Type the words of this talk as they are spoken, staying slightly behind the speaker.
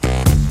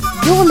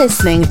You're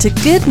listening to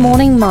Good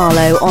Morning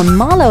Marlow on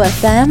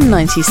MarlowFM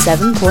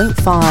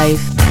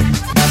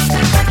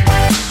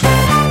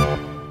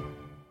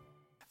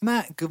 97.5.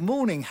 Matt, good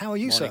morning. How are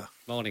you, sir?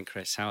 Morning,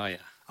 Chris. How are you?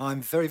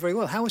 I'm very, very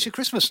well. How was your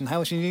Christmas and how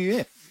was your New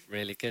Year?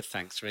 Really good,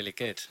 thanks. Really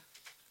good.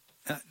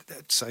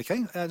 It's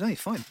okay. No, you're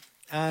fine.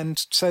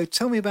 And so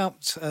tell me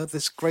about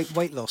this great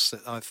weight loss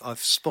that I've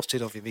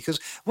spotted of you. Because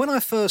when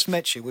I first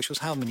met you, which was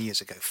how many years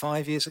ago?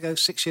 5 years ago?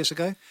 6 years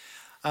ago?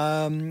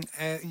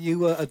 You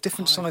were a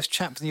different sized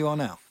chap than you are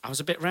now. I was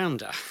a bit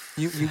rounder.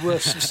 You were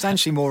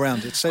substantially more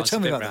rounded. So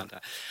tell me about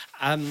that.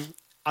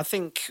 I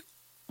think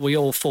we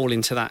all fall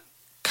into that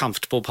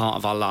comfortable part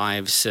of our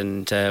lives,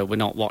 and we're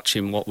not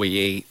watching what we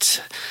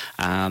eat.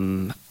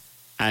 And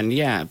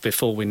yeah,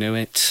 before we knew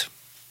it,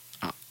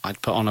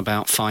 I'd put on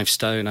about 5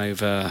 stone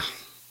over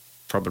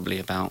probably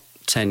about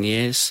 10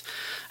 years.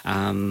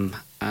 And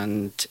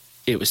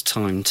it was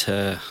time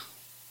to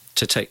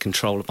take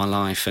control of my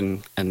life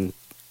and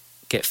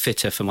get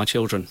fitter for my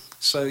children.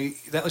 So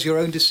that was your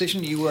own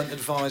decision? You weren't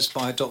advised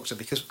by a doctor?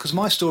 Because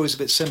my story is a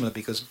bit similar,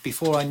 because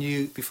before I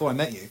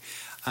met you,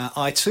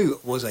 I too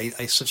was a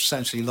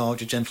substantially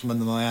larger gentleman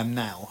than I am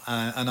now,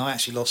 and I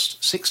actually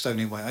lost 6 stone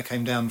in weight. I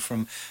came down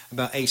from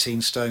about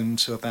 18 stone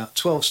to about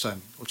 12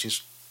 stone, which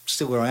is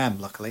still where I am,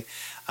 luckily.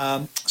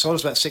 So I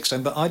was about 6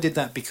 stone, but I did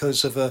that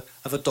because of a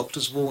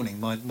doctor's warning.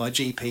 My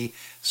GP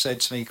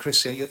said to me,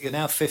 "Chris, you're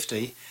now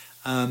 50.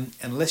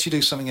 Unless you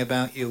do something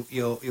about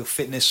your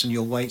fitness and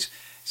your weight,"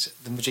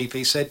 the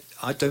GP said,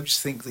 "I don't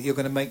think that you're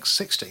going to make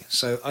 60.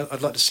 So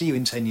I'd like to see you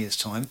in 10 years'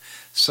 time."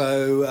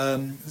 So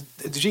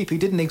the GP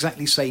didn't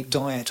exactly say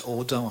diet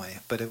or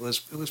die, but it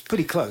was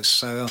pretty close.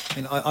 So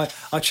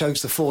I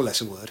chose the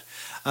 4-letter word,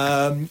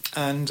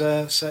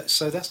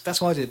 so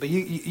that's what I did. But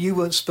you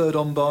weren't spurred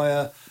on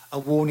by a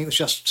warning; it was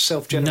just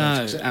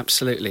self-generated. No,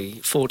 absolutely.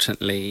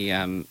 Fortunately,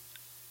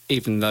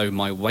 even though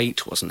my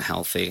weight wasn't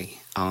healthy,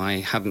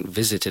 I hadn't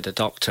visited a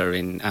doctor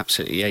in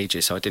absolutely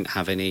ages, so I didn't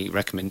have any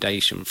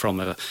recommendation from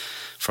a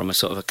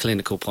sort of a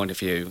clinical point of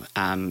view.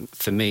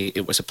 For me,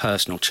 it was a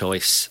personal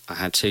choice. I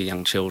had 2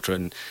 young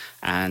children,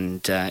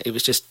 and it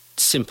was just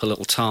simple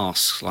little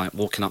tasks like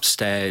walking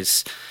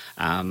upstairs,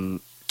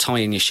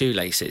 tying your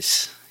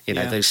shoelaces.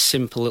 Those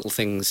simple little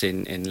things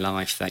in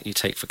life that you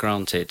take for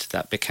granted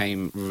that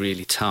became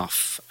really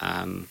tough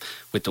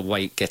with the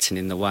weight getting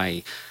in the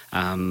way.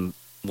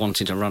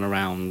 Wanting to run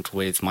around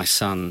with my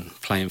son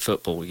playing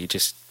football, you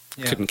just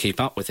couldn't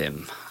keep up with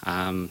him.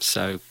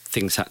 So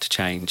things had to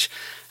change.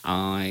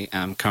 I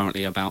am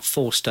currently about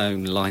 4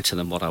 stone lighter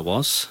than what I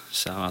was.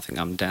 So I think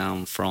I'm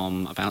down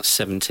from about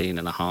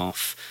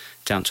 17.5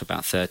 down to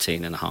about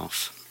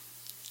 13.5.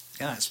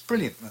 Yeah, that's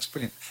brilliant. That's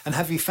brilliant. And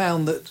have you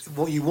found that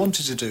what you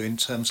wanted to do in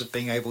terms of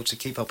being able to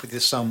keep up with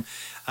your son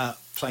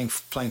playing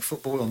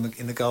football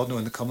in the garden or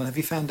in the common, have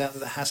you found out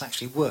that has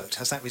actually worked?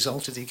 Has that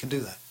resulted that you can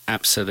do that?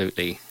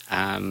 Absolutely.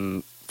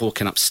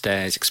 Walking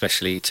upstairs,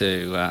 especially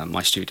to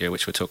my studio,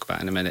 which we'll talk about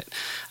in a minute,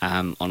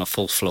 on a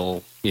full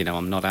floor,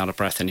 I'm not out of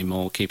breath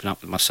anymore, keeping up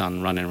with my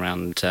son, running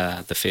around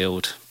the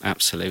field,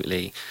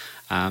 absolutely.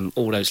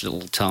 All those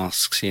little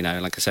tasks,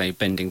 like I say,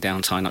 bending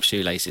down, tying up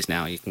shoelaces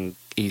now, you can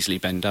easily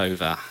bend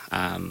over,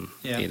 and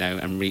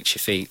reach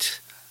your feet.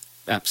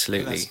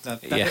 Absolutely.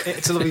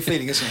 It's a lovely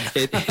feeling, isn't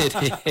it?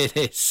 It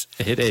is.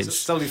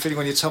 It's a lovely feeling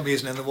when your tummy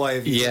isn't in the way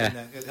of you.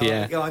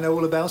 I know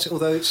all about it,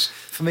 although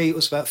for me it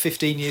was about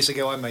 15 years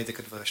ago I made the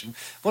conversion.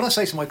 What I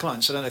say to my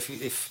clients, I don't know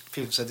if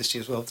people said this to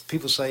you as well,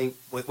 people say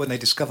when they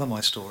discover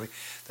my story,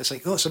 they say,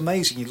 "Oh, it's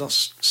amazing, you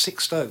lost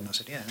 6 stone." I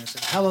said, "Yeah." And I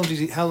said, "How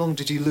long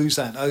did you lose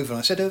that over?" And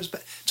I said, it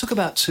took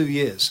about 2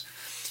 years.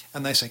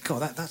 And they say,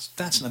 "God,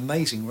 that's an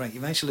amazing rate.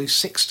 You managed to lose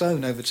 6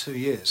 stone over 2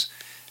 years."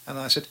 And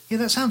I said, "Yeah,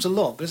 that sounds a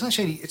lot, but it's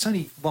only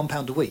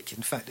 £1 a week.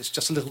 In fact, it's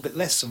just a little bit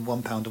less than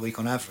 £1 a week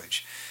on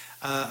average."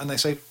 And they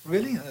say,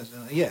 "Really?"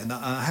 Yeah. And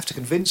I have to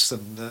convince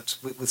them that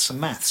with some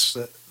maths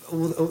that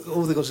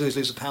all they've got to do is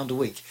lose £1 a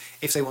week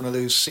if they want to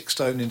lose 6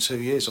 stone in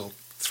 2 years or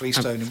 3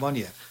 stone in 1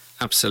 year.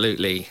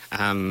 Absolutely.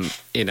 And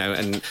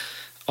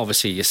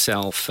obviously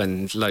yourself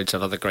and loads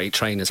of other great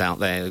trainers out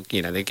there,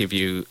 they give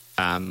you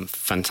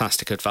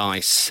fantastic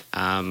advice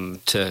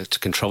to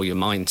control your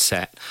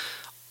mindset.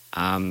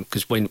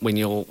 Because when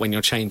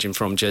you're changing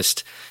from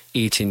just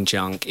eating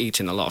junk,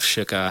 eating a lot of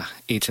sugar,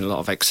 eating a lot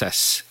of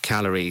excess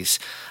calories,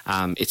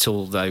 it's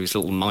all those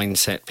little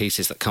mindset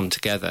pieces that come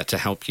together to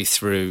help you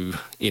through,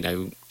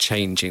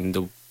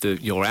 changing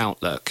your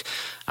outlook.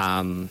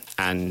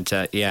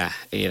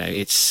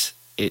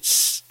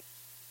 It's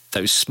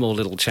those small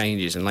little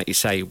changes, and like you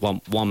say,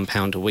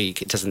 £1 a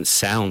week. It doesn't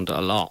sound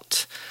a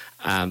lot,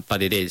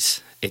 but it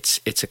is.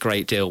 It's a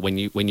great deal when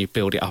you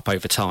build it up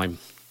over time.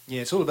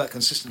 Yeah, it's all about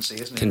consistency,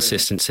 isn't it?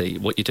 Consistency, really?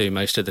 What you do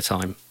most of the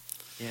time.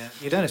 Yeah,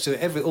 you don't have to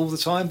do it all the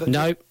time, but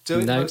do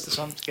it most of the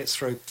time to get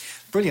through.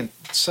 Brilliant.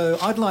 So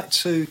I'd like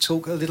to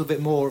talk a little bit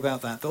more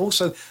about that, but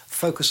also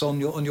focus on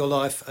your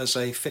life as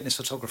a fitness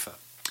photographer.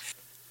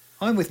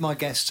 I'm with my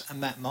guest,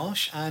 Matt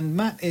Marsh, and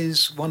Matt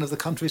is one of the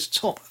country's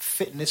top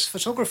fitness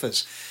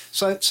photographers.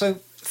 So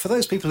for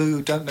those people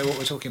who don't know what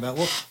we're talking about,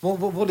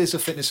 what is a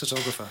fitness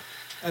photographer?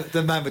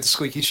 The man with the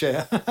squeaky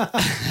chair.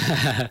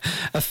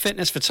 A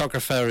fitness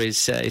photographer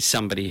is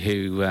somebody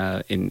who,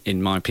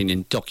 in my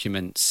opinion,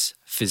 documents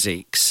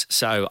physiques.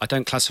 So I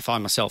don't classify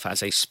myself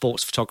as a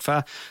sports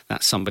photographer.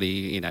 That's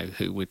somebody,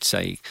 who would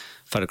say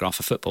photograph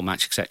a football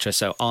match, etc.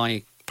 So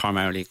I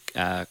primarily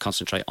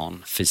concentrate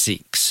on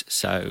physiques.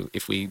 So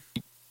if we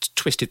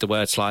twisted the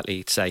word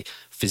slightly to say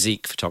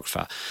physique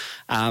photographer,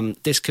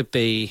 this could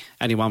be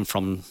anyone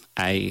from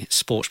a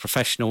sports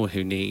professional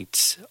who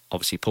needs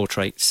obviously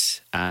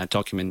portraits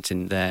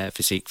documenting their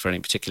physique for any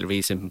particular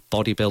reason,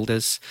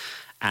 bodybuilders.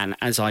 And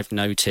as I've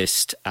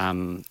noticed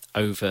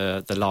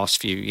over the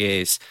last few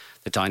years,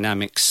 the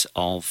dynamics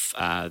of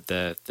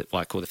the what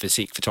I call the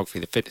physique photography,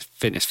 the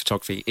fitness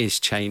photography, is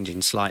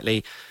changing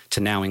slightly to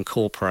now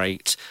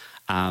incorporate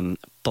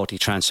body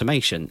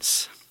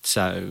transformations.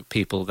 So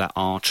people that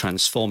are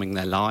transforming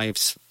their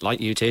lives, like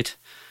you did,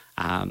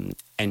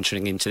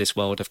 entering into this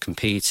world of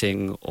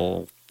competing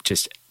or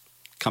just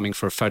coming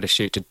for a photo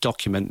shoot to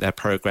document their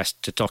progress,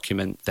 to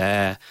document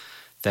their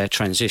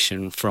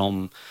transition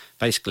from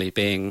basically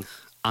being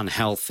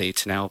unhealthy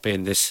to now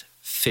being this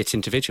fit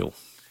individual.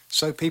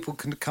 So people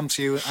can come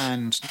to you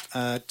and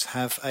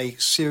have a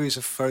series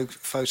of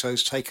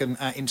photos taken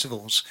at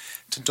intervals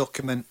to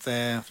document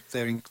their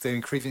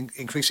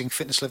increasing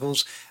fitness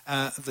levels,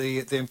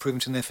 the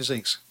improvement in their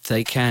physiques.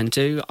 They can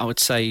do. I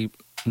would say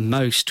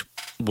most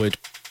would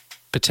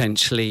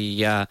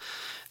potentially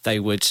they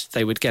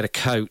would get a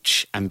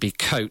coach and be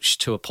coached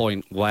to a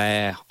point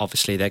where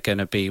obviously they're going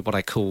to be what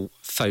I call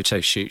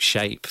photo shoot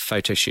shape,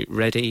 photo shoot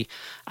ready.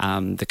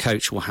 The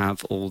coach will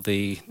have all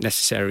the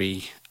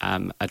necessary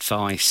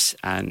advice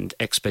and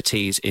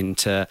expertise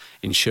into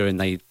ensuring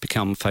they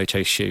become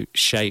photo shoot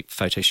shape,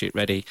 photo shoot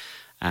ready,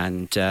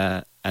 and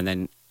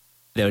then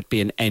there would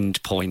be an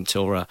end point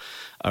or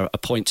a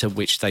point at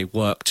which they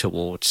work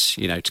towards,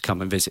 to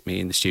come and visit me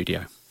in the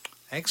studio.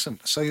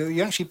 Excellent. So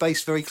you're actually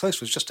based very close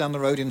to us, just down the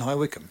road in High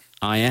Wycombe.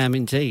 I am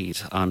indeed.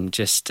 I'm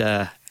just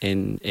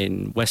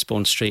in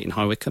Westbourne Street in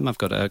High Wycombe. I've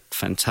got a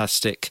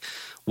fantastic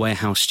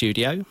warehouse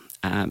studio.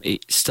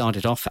 It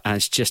started off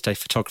as just a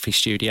photography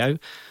studio,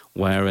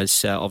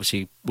 whereas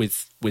obviously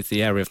with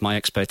the area of my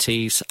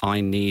expertise,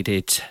 I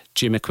needed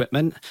gym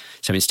equipment.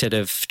 So instead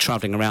of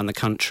travelling around the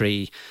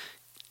country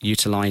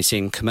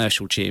utilising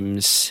commercial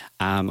gyms,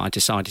 I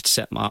decided to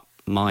set up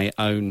my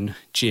own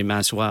gym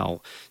as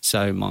well.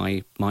 So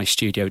my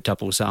studio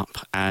doubles up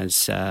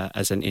as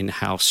an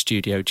in-house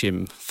studio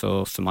gym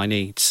for my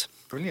needs.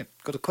 Brilliant.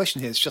 Got a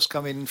question here. It's just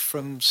come in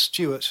from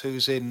Stuart,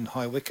 who's in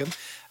High Wycombe.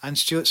 And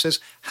Stuart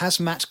says, has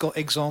Matt got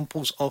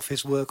examples of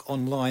his work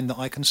online that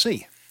I can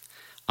see?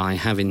 I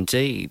have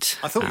indeed.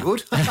 I thought you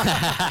would.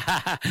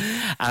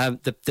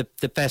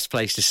 The best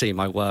place to see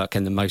my work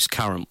and the most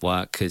current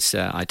work, because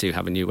I do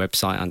have a new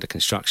website under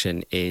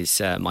construction, is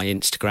my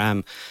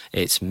Instagram.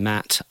 It's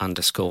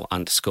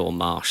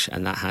Matt__Marsh,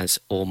 and that has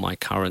all my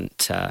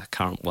current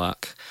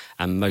work.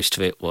 And most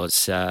of it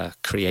was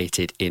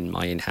created in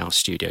my in-house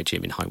studio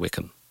gym in High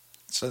Wycombe.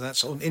 So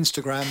that's on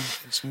Instagram.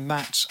 It's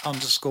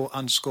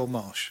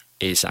Matt__Marsh.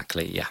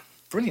 Exactly, yeah.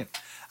 Brilliant.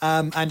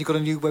 And you've got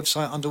a new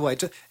website underway.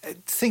 The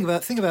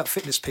thing about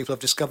fitness people I've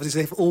discovered is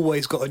they've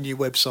always got a new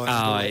website.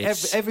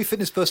 Every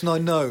fitness person I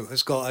know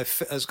has got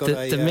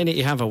the minute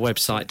you have a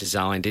website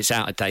designed, it's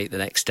out of date the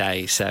next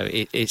day. So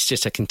it's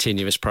just a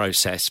continuous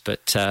process.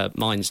 But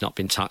mine's not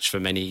been touched for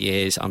many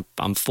years.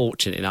 I'm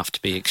fortunate enough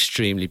to be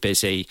extremely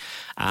busy,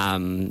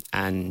 and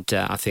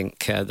I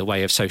think the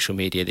way of social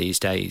media these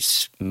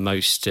days,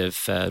 most of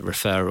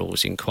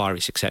referrals,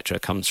 inquiries, etc.,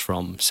 comes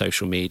from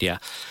social media.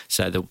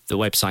 So the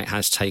website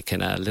has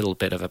taken a little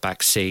bit of a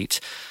back seat,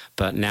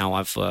 but now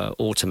I've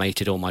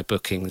automated all my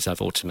bookings,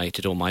 I've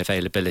automated all my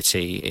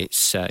availability.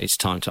 It's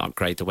time to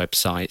upgrade the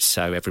website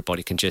so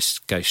everybody can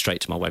just go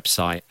straight to my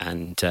website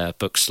and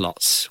book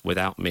slots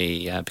without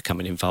me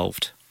becoming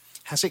involved.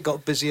 Has it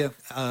got busier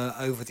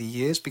over the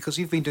years? Because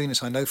you've been doing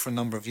this, I know, for a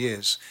number of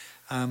years.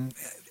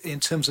 In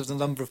terms of the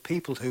number of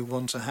people who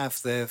want to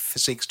have their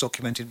physiques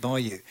documented by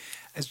you,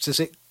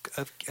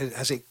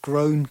 has it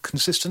grown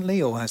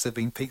consistently, or has there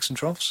been peaks and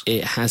troughs?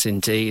 It has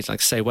indeed. Like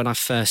I say, when I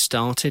first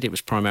started, it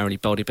was primarily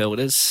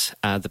bodybuilders.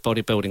 The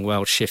bodybuilding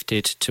world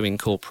shifted to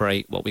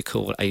incorporate what we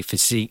call a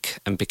physique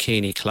and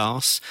bikini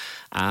class,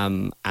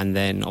 and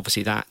then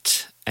obviously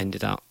that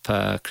ended up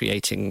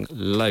creating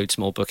loads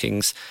more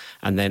bookings.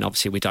 And then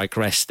obviously we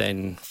digressed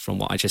then from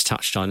what I just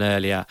touched on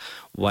earlier,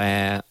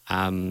 where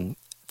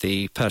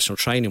the personal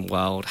training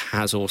world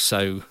has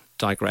also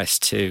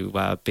digressed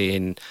to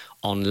being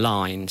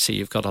online. So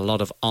you've got a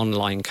lot of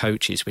online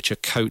coaches which are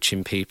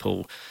coaching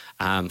people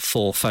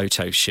for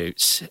photo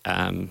shoots,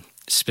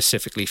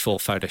 specifically for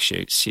photo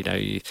shoots.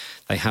 They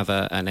have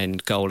an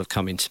end goal of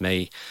coming to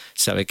me.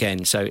 So again,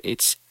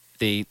 it's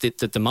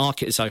the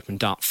market has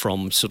opened up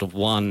from sort of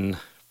one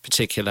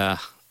particular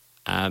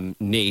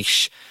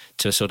niche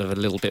to sort of a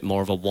little bit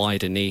more of a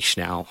wider niche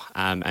now,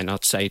 and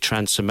I'd say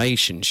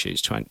transformation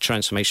shoots,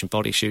 transformation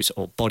body shoots,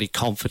 or body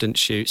confidence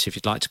shoots, if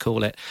you'd like to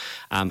call it,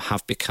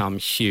 have become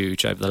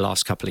huge over the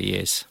last couple of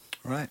years.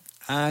 Right.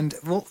 And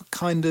what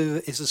kind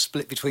of is the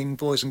split between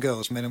boys and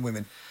girls, men and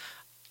women?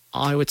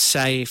 I would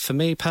say, for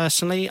me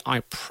personally, I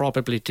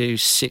probably do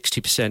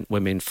 60%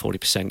 women,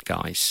 40%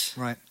 guys.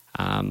 Right.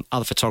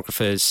 Other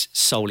photographers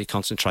solely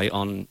concentrate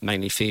on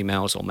mainly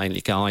females or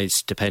mainly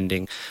guys,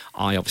 depending.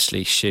 I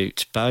obviously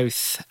shoot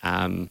both.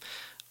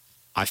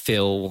 I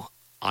feel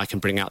I can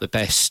bring out the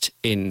best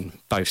in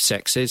both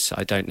sexes.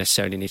 I don't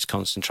necessarily need to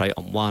concentrate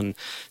on one,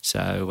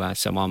 so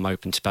I'm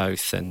open to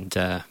both, and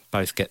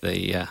both get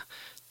the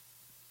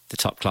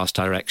top class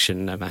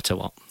direction no matter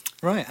what.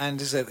 Right, and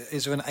is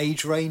there an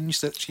age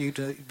range that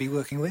you'd be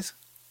working with?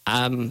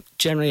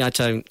 Generally, I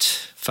don't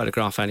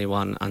photograph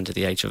anyone under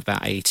the age of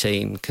about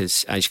 18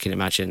 because, as you can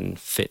imagine,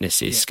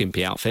 fitness is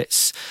skimpy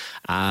outfits.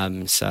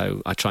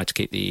 So I try to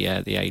keep the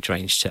age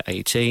range to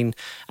 18,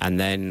 and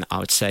then I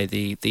would say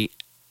the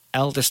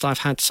eldest I've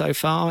had so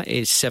far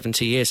is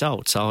 70 years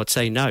old. So I would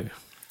say no.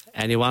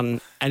 Anyone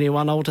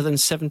older than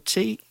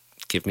 70,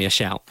 give me a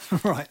shout.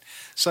 Right.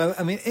 So,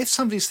 I mean, if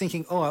somebody's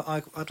thinking,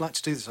 I'd like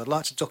to do this, I'd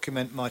like to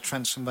document my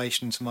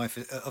transformation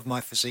of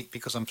my physique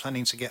because I'm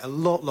planning to get a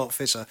lot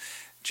fitter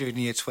during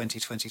the year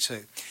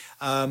 2022.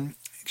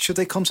 Should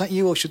they contact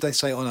you, or should they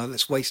say, no,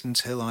 let's wait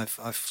until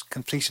I've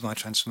completed my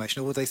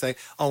transformation? Or would they say,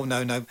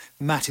 no,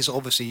 Matt is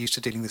obviously used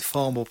to dealing with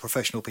far more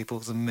professional people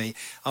than me.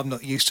 I'm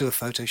not used to a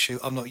photo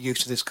shoot. I'm not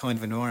used to this kind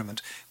of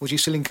environment. Would you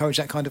still encourage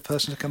that kind of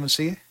person to come and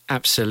see you?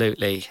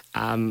 Absolutely.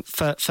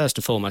 First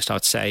and foremost,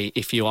 I'd say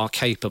if you are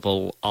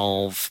capable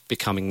of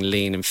becoming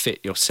lean and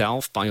fit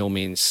yourself, by all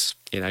means,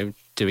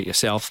 do it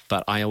yourself.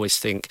 But I always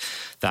think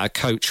that a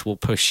coach will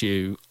push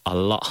you a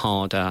lot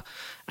harder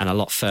and a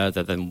lot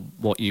further than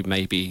what you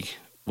maybe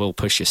will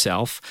push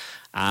yourself.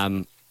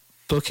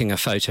 Booking a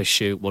photo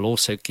shoot will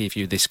also give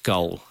you this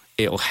goal.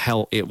 It will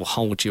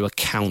hold you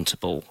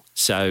accountable.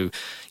 So,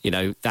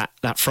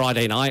 that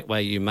Friday night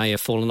where you may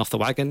have fallen off the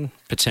wagon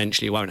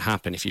potentially won't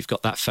happen if you've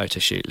got that photo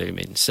shoot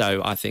looming.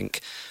 So I think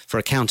for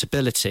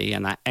accountability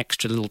and that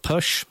extra little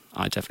push,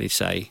 I definitely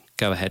say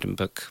go ahead and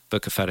book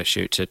a photo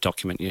shoot to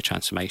document your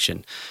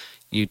transformation.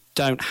 You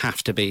don't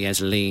have to be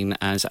as lean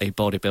as a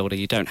bodybuilder.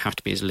 You don't have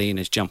to be as lean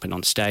as jumping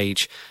on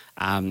stage.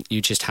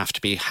 You just have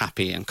to be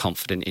happy and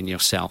confident in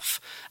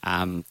yourself.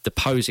 The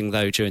posing,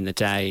 though, during the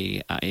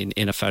day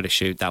in a photo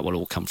shoot, that will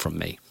all come from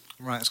me.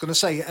 Right. I was going to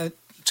say,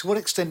 to what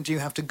extent do you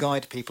have to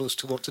guide people as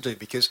to what to do?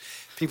 Because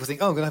people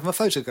think, I'm going to have my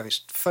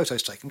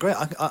photos taken. Great,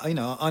 I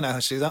know how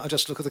to do that. I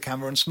just look at the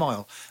camera and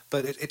smile.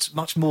 But it's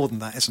much more than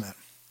that, isn't it?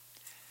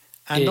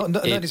 And not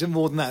only is it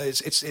more than that,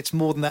 it's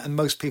more than that, and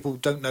most people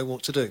don't know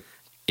what to do.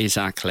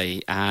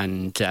 Exactly,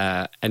 and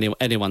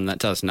anyone that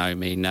does know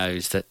me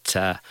knows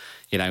that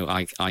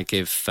I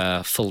give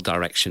full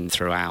direction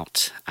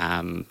throughout,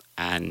 and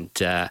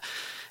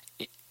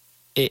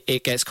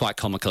it gets quite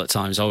comical at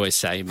times. I always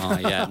say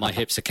my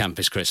hips are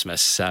Campus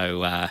Christmas,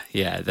 so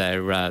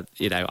they're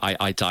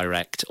I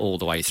direct all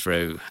the way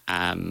through,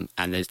 and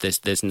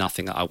there's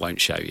nothing that I won't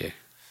show you.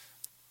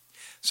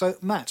 So,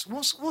 Matt,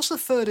 what's the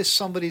furthest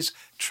somebody's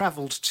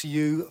travelled to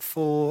you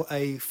for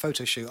a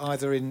photo shoot,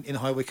 either in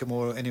High Wycombe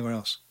or anywhere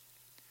else?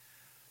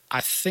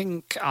 I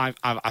think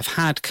I've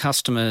had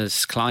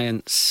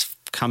clients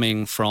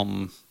coming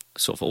from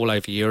sort of all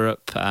over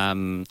Europe.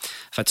 I've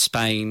had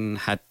Spain,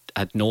 had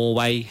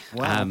Norway.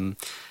 Wow.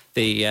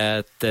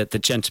 The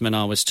gentleman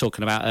I was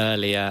talking about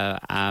earlier,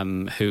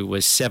 who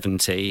was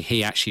 70,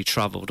 he actually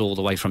travelled all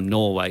the way from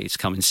Norway to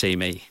come and see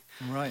me.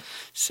 Right.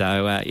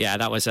 So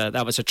that was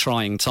a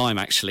trying time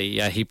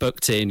actually. He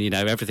booked in,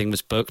 everything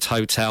was booked,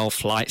 hotel,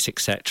 flights,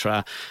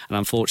 etc. And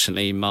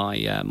unfortunately,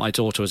 my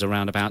daughter was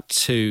around about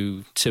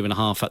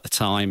 2.5 at the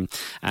time,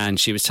 and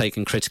she was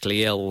taken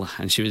critically ill,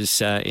 and she was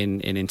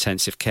in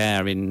intensive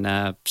care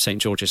in St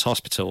George's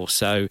Hospital.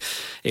 So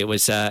it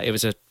was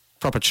a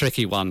proper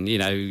tricky one. You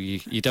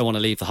don't want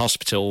to leave the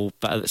hospital,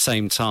 but at the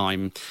same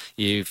time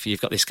you've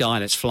got this guy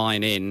that's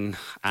flying in,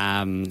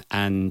 and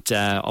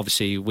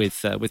obviously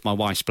with my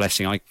wife's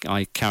blessing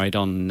I carried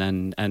on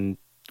and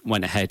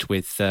went ahead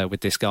with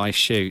this guy's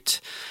shoot,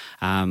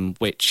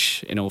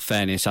 which in all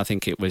fairness I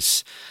think it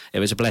was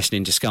a blessing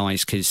in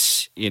disguise,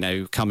 because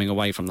coming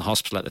away from the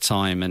hospital at the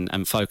time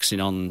and focusing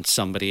on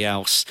somebody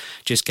else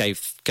just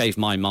gave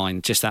my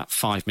mind just that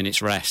 5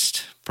 minutes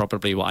rest,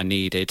 probably what I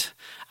needed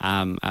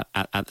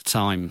at the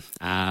time,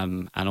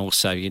 and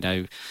also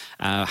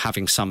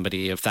having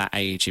somebody of that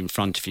age in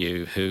front of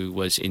you who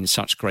was in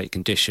such great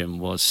condition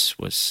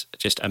was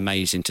just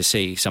amazing to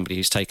see. Somebody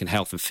who's taken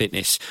health and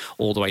fitness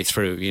all the way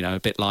through, a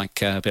bit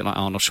like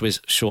Arnold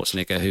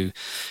Schwarzenegger, who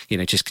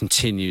just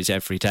continues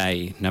every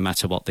day no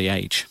matter what the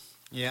age.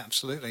 Yeah,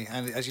 absolutely.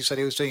 And as you said,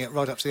 he was doing it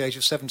right up to the age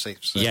of 70.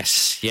 So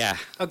yes, yeah.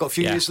 I've got a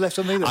few years left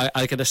on me then.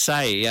 I'm going to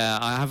say,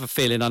 I have a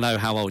feeling I know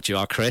how old you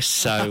are, Chris.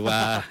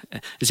 So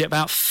is it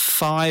about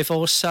 5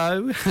 or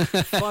so?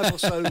 5 or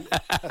so.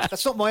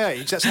 That's not my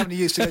age. That's how many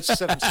years to go to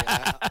 70.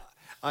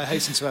 I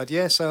hasten to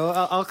add, so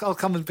I'll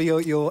come and be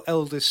your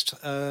eldest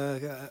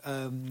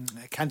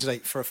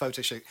candidate for a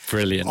photo shoot.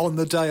 Brilliant. On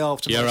the day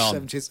after You're my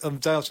on. 70th, on the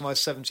day after my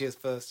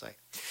 70th birthday.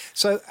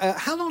 So,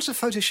 how long does a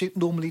photo shoot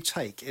normally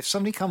take? If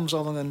somebody comes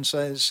on and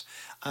says,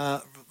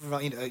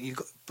 right, you've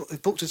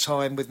booked a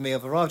time with me,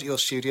 I've arrived at your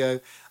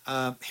studio.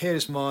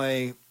 Here's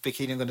my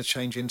bikini I'm going to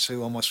change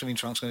into, or my swimming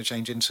trunks I'm going to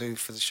change into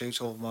for the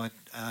shoot, or my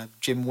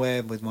gym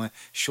wear with my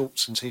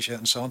shorts and t-shirt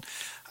and so on.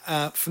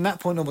 From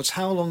that point onwards,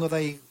 how long are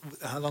they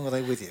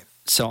with you?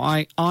 So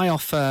I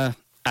offer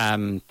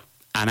an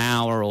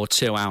hour or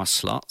 2 hour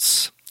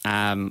slots.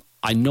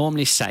 I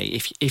normally say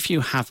if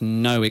you have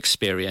no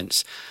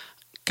experience,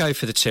 go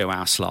for the 2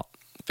 hour slot,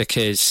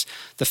 because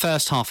the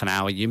first half an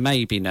hour you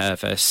may be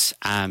nervous.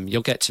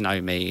 You'll get to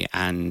know me,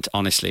 and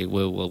honestly,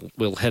 we'll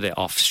hit it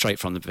off straight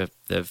from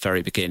the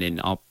very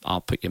beginning.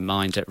 I'll put your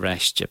mind at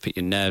rest, you put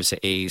your nerves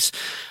at ease.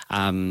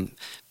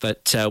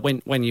 But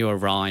when you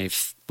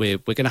arrive, we're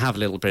going to have a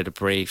little bit of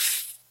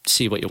brief.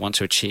 See what you want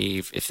to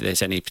achieve, if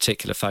there's any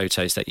particular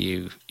photos that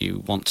you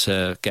want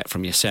to get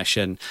from your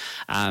session.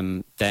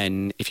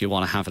 Then if you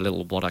want to have a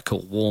little what I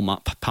call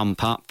warm-up,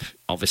 pump-up,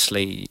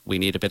 obviously we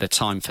need a bit of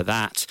time for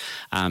that,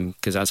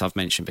 because as I've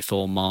mentioned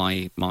before,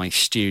 my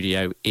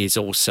studio is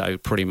also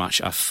pretty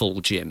much a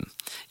full gym.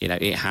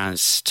 It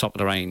has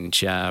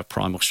top-of-the-range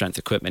primal strength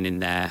equipment in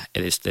there.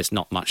 There's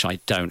not much I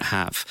don't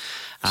have.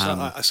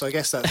 So I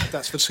guess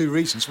that's for two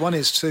reasons. One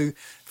is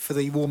for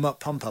the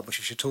warm-up, pump-up, which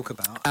you should talk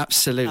about.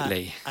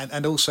 Absolutely.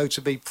 And also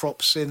to be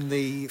props in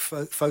the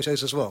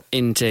photos as well.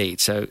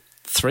 Indeed. So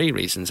 3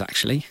 reasons,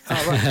 actually.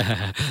 Oh,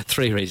 right.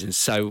 3 reasons.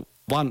 So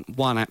one,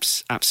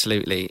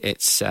 absolutely,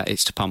 it's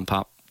to pump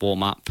up,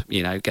 warm up,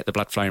 get the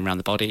blood flowing around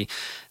the body.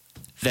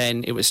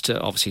 Then it was to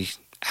obviously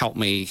help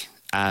me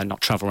not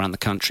travel around the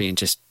country and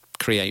just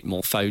create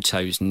more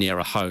photos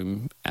nearer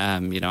home.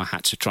 I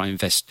had to try and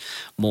invest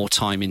more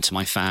time into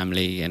my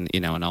family, and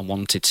I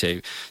wanted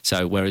to.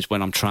 So whereas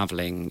when I'm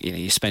travelling,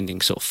 you're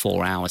spending sort of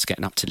 4 hours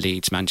getting up to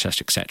Leeds,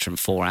 Manchester, etc., and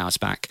 4 hours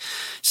back.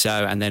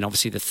 So, and then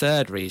obviously the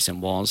third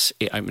reason was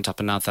it opened up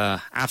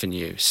another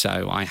avenue.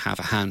 So I have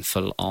a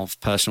handful of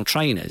personal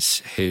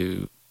trainers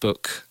who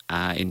book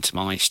into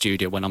my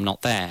studio when I'm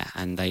not there,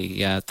 and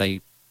they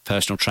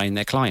personal train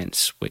their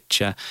clients,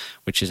 which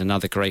is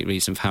another great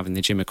reason for having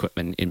the gym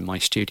equipment in my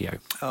studio.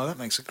 Oh, that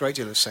makes a great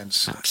deal of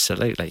sense.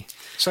 Absolutely.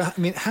 So,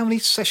 how many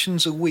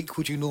sessions a week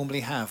would you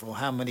normally have, or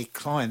how many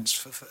clients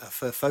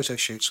for photo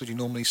shoots would you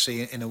normally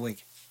see in a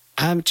week?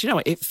 Do you know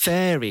what? It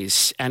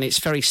varies, and it's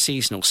very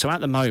seasonal. So at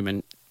the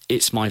moment,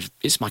 it's my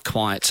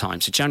quiet time.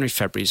 So January,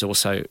 February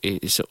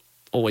is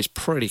always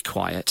pretty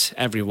quiet.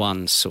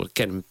 Everyone's sort of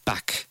getting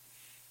back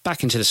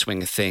into the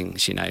swing of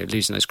things,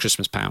 losing those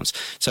Christmas pounds.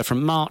 So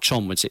from March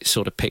onwards, it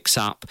sort of picks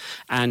up.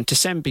 And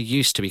December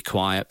used to be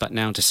quiet, but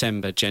now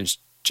December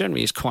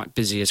generally is quite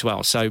busy as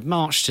well. So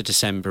March to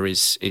December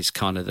is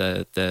kind of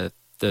the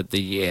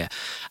year.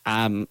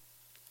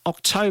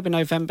 October,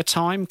 November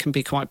time can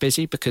be quite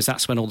busy, because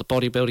that's when all the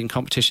bodybuilding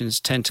competitions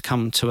tend to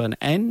come to an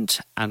end.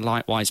 And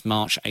likewise,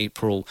 March,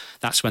 April,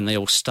 that's when they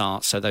all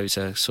start. So those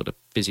are sort of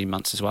busy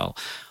months as well.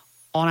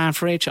 On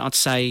average, I'd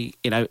say,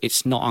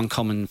 it's not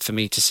uncommon for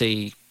me to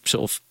see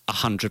sort of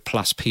 100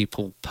 plus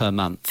people per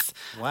month.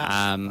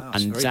 Wow.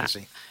 And very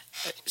busy.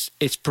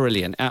 It's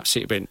brilliant,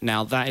 absolutely brilliant.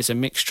 Now, that is a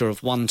mixture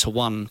of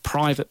one-to-one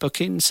private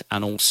bookings,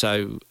 and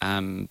also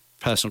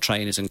personal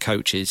trainers and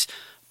coaches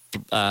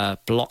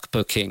block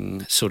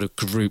booking sort of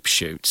group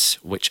shoots,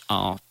 which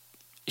are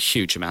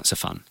huge amounts of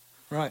fun.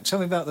 Right. Tell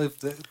me about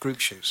the group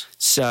shoots.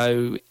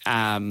 So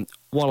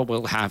what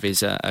we'll have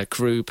is a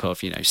group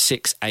of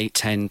 6, 8,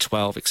 10,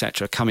 12,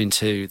 etc. come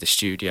into the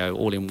studio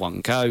all in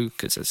one go,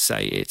 because as I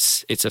say,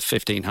 it's a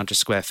 1,500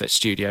 square foot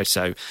studio,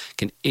 so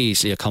can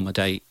easily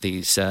accommodate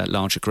these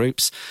larger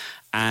groups.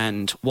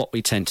 And what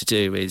we tend to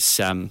do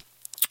is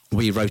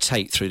we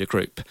rotate through the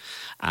group.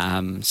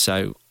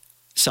 So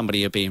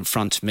somebody will be in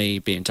front of me,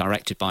 being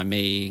directed by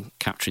me,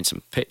 capturing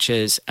some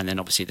pictures, and then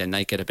obviously then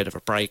they get a bit of a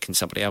break and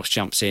somebody else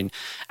jumps in,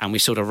 and we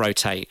sort of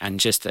rotate. And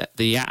just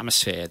the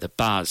atmosphere, the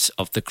buzz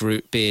of the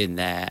group being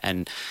there,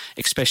 and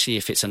especially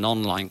if it's an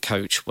online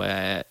coach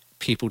where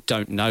people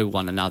don't know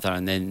one another,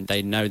 and then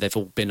they know they've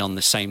all been on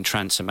the same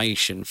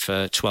transformation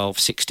for 12,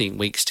 16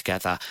 weeks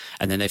together,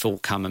 and then they've all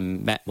come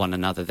and met one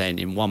another then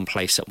in one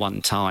place at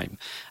one time,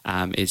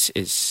 is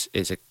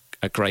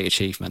a great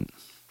achievement.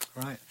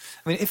 Right.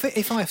 I mean,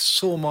 if I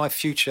saw my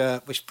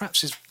future, which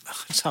perhaps is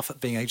tough at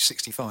being age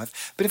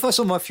 65, but if I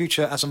saw my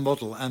future as a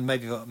model, and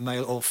maybe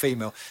male or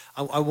female,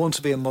 I want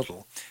to be a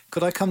model,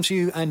 could I come to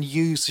you and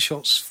use the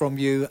shots from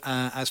you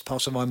as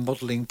part of my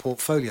modelling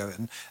portfolio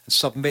and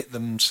submit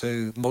them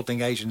to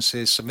modelling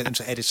agencies, submit them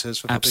to editors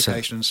for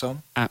publication and so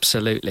on?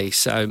 Absolutely.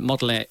 So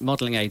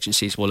modelling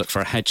agencies will look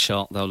for a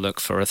headshot, they'll look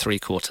for a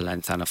 3/4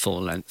 length and a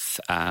full length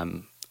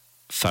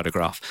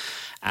photograph.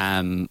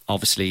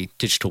 Obviously,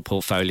 digital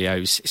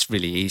portfolios, it's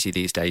really easy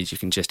these days. You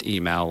can just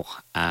email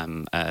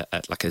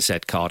like a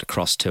Z card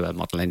across to a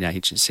modelling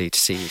agency to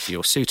see if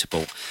you're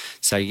suitable.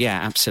 So yeah,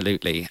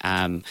 absolutely.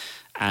 And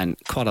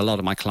quite a lot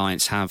of my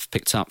clients have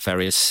picked up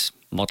various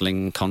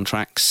modelling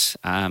contracts.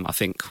 I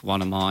think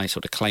one of my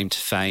sort of claim to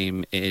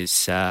fame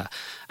is a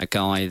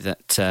guy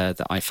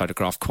that I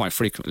photograph quite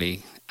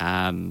frequently.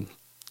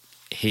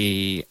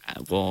 He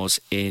was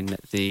in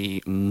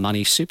the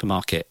Money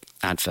Supermarket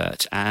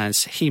advert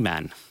as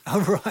He-Man.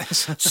 Oh, right.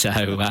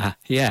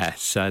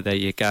 So there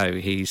you go.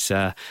 He's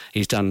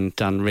done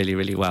really,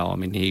 really well. I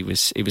mean, he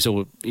was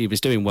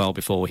doing well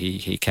before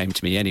he came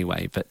to me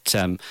anyway. But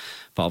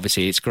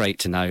obviously, it's great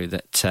to know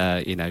that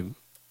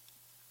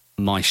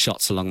my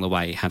shots along the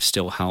way have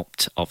still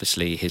helped.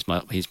 Obviously, his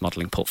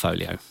modelling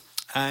portfolio.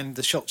 And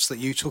the shots that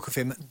you took of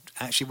him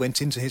actually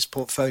went into his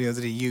portfolio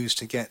that he used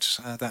to get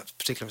that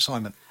particular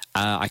assignment.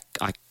 I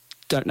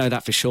don't know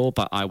that for sure,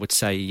 but I would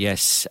say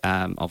yes.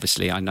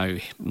 Obviously, I know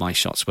my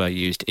shots were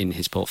used in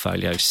his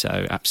portfolio,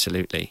 so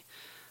absolutely.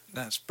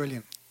 That's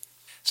brilliant.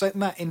 So,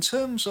 Matt, in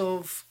terms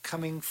of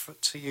coming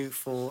to you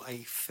for a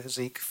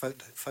physique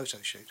photo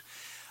shoot,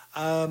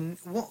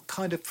 what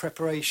kind of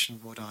preparation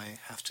would I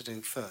have to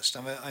do first?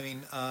 I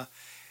mean, I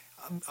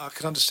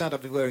could understand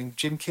I'd be wearing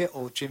gym kit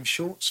or gym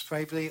shorts,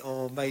 probably,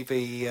 or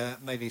maybe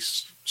some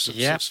sort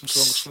of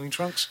swimming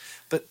trunks.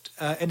 But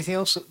anything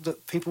else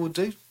that people would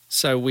do?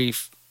 So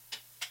we've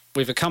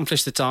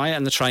accomplished the diet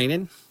and the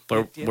training.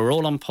 We're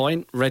all on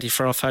point, ready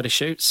for our photo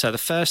shoot. So the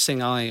first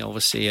thing I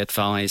obviously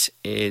advise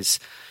is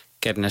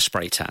getting a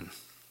spray tan.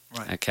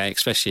 Right. Okay,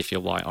 especially if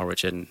you're white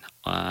origin,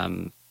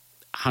 100%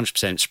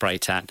 spray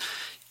tan.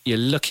 You're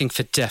looking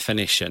for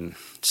definition.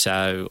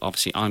 So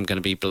obviously I'm going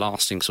to be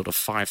blasting sort of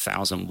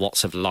 5,000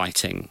 watts of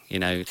lighting,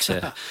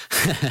 to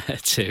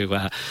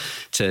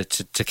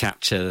to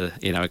capture,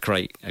 a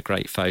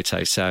great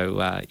photo.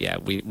 So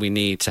we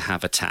need to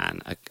have a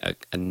tan,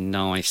 a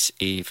nice,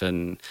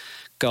 even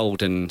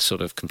golden sort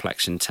of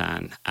complexion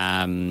tan.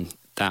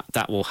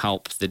 That will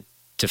help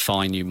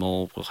define you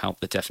more, will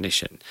help the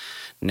definition.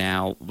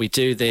 Now we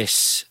do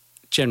this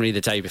generally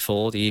the day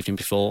before, the evening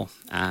before.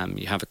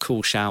 You have a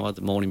cool shower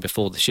the morning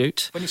before the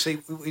shoot. When you say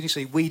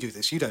we do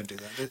this, you don't do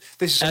that.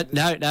 This is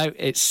no.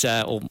 It's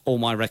all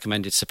my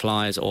recommended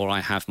suppliers, or I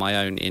have my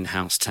own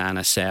in-house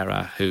tanner,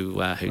 Sarah, who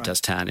right. does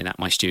tanning at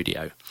my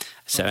studio.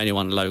 So right.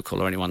 Anyone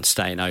local or anyone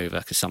staying over,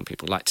 because some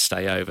people like to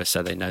stay over,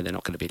 so they know they're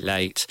not going to be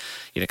late.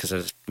 Because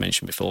as I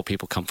mentioned before,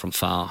 people come from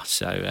far.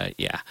 So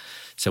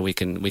so we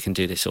can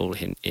do this all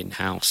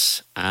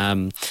in-house.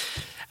 And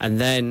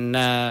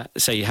then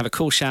so you have a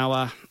cool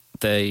shower.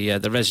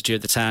 The residue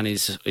of the tan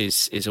is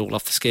all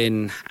off the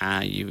skin.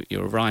 You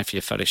arrive for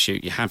your photo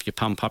shoot. You have your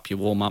pump up, your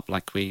warm up,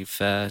 like we've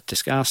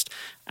discussed,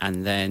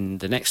 and then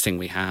the next thing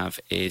we have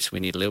is we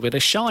need a little bit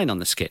of shine on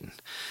the skin.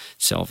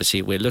 So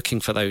obviously we're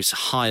looking for those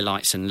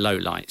highlights and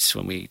lowlights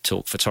when we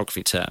talk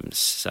photography terms.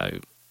 So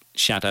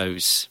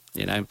shadows,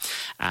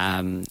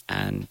 and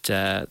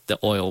the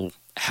oil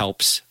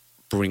helps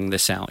bring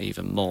this out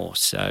even more.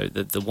 So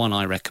the one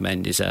I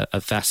recommend is a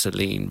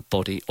Vaseline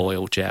body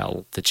oil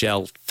gel. The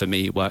gel for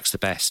me works the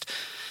best.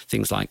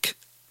 Things like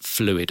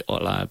fluid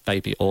or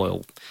baby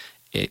oil,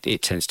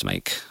 it tends to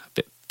make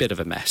a bit of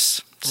a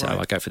mess. So right.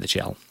 I go for the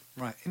gel.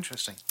 Right,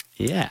 interesting.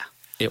 Yeah,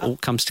 it all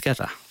comes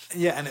together.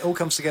 Yeah, and it all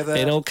comes together.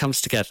 It all comes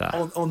together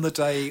on the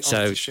day of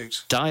the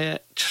shoot.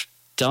 Diet,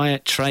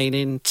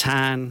 training,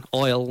 tan,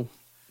 oil,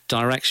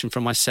 direction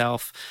from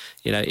myself.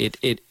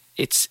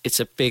 It's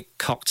a big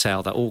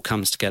cocktail that all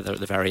comes together at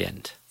the very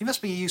end. You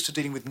must be used to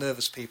dealing with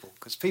nervous people,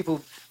 because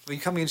people, when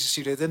you're coming into the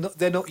studio,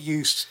 they're not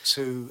used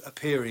to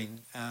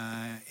appearing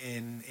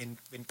in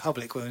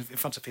public or in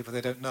front of people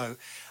they don't know,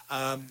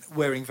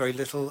 wearing very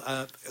little,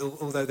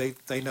 although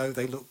they know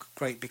they look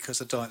great because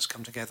the diets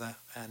come together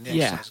and the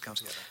exercises come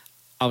together.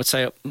 I would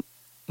say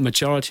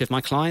majority of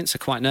my clients are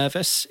quite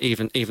nervous,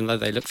 even though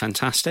they look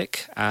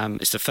fantastic.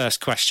 It's the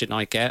first question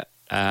I get.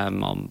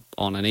 On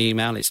an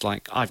email, it's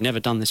like, I've never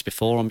done this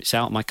before, it's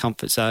out of my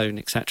comfort zone,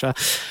 etc.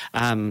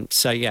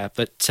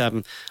 But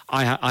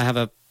I have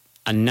a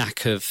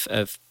knack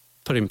of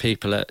putting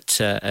people at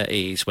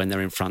ease when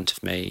they're in front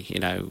of me.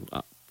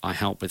 I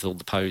help with all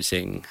the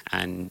posing,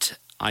 and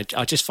I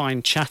just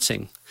find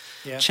chatting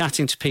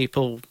to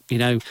people,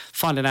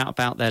 finding out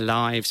about their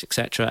lives,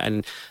 etc.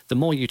 And the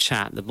more you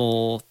chat, the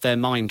more their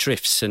mind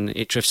drifts, and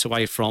it drifts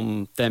away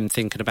from them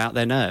thinking about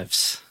their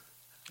nerves.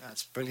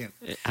 That's brilliant.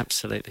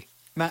 Absolutely.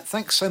 Matt,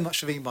 thanks so much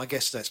for being my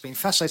guest today. It's been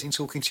fascinating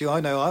talking to you. I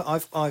know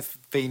I've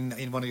been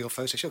in one of your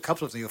photo shoots, a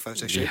couple of your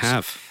photo shoots. You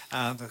have.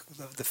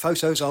 The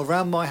photos are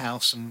around my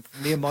house, and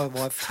me and my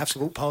wife have to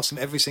walk past them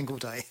every single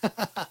day.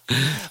 But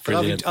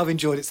I've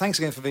enjoyed it. Thanks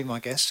again for being my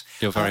guest.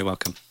 You're very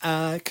welcome.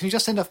 Can you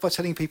just end off by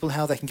telling people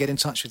how they can get in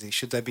touch with you,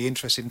 should they be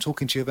interested in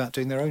talking to you about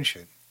doing their own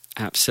shoot?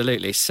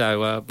 Absolutely.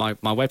 So my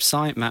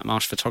website,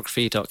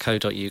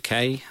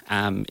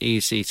 mattmarshphotography.co.uk,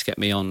 easy to get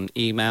me on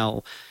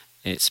email.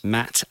 It's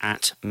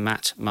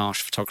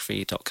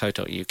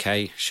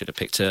matt@mattmarshphotography.co.uk. Should have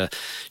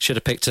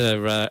picked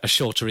a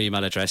shorter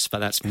email address, but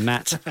that's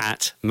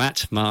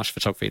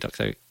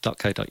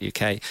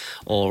matt@mattmarshphotography.co.uk.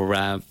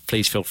 Or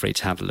please feel free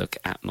to have a look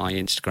at my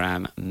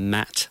Instagram,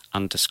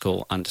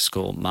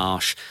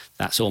 matt__marsh.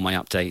 That's all my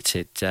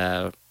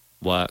updated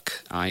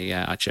work.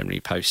 I generally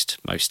post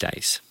most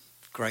days.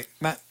 Great.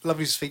 Matt,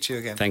 lovely to speak to you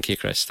again. Thank you,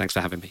 Chris. Thanks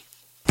for having me.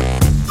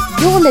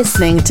 You're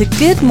listening to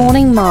Good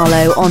Morning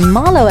Marlow on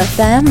Marlow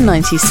FM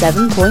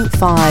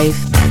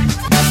 97.5.